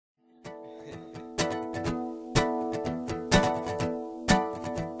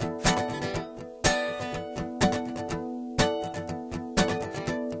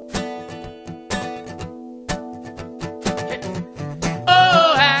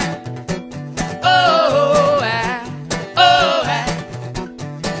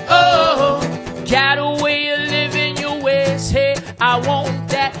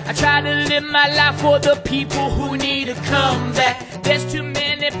my life for the people who need a comeback. There's too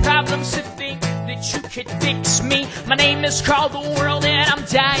many problems to think that you could fix me. My name is called the world and I'm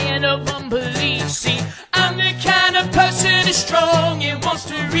dying of unbelief. See, I'm the kind of person who's strong and wants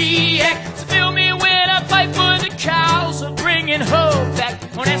to react. So feel me when I fight for the cause of bringing hope back.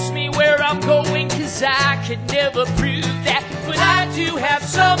 Don't ask me where I'm going, cause I could never prove that. But I do have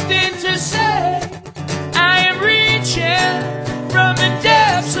something to say. I am reaching from the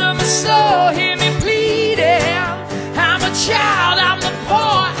depths of my soul. Hear me pleading. I'm a child, I'm the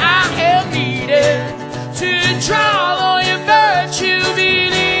poor, I am needed to draw on your virtue,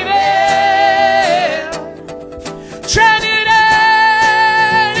 believe it. Trinity,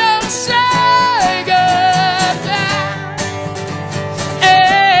 don't say goodbye.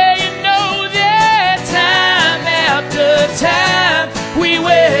 Hey, you know that time after time we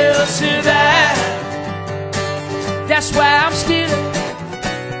will survive. That's why I'm still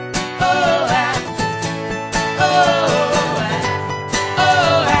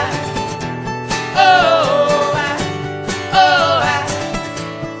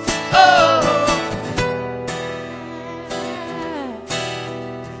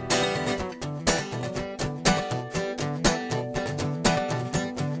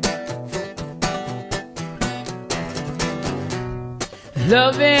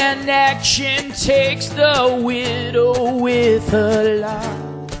love and action takes the widow with her loss,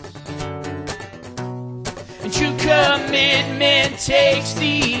 and true commitment takes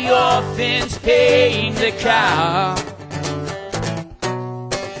the orphans paying the cost.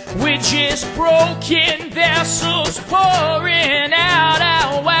 We're just broken vessels pouring out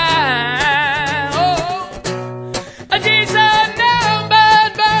our wine. Oh, our days are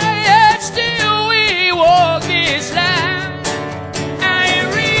numbered, but yet still we walk this line.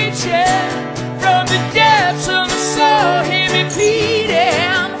 From the depths of my soul, hear me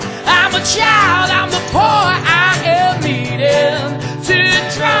pleading. I'm a child, I'm the poor, I am needing to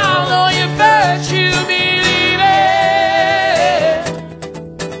drown on your virtue, believe it.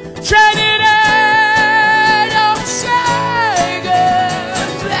 Trinity, don't say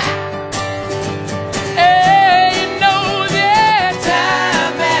goodbye. Hey, you know that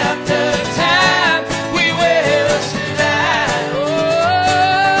time after time we will survive.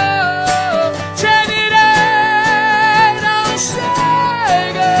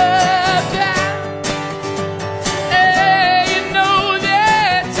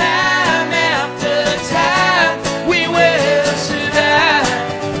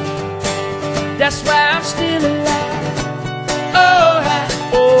 That's right.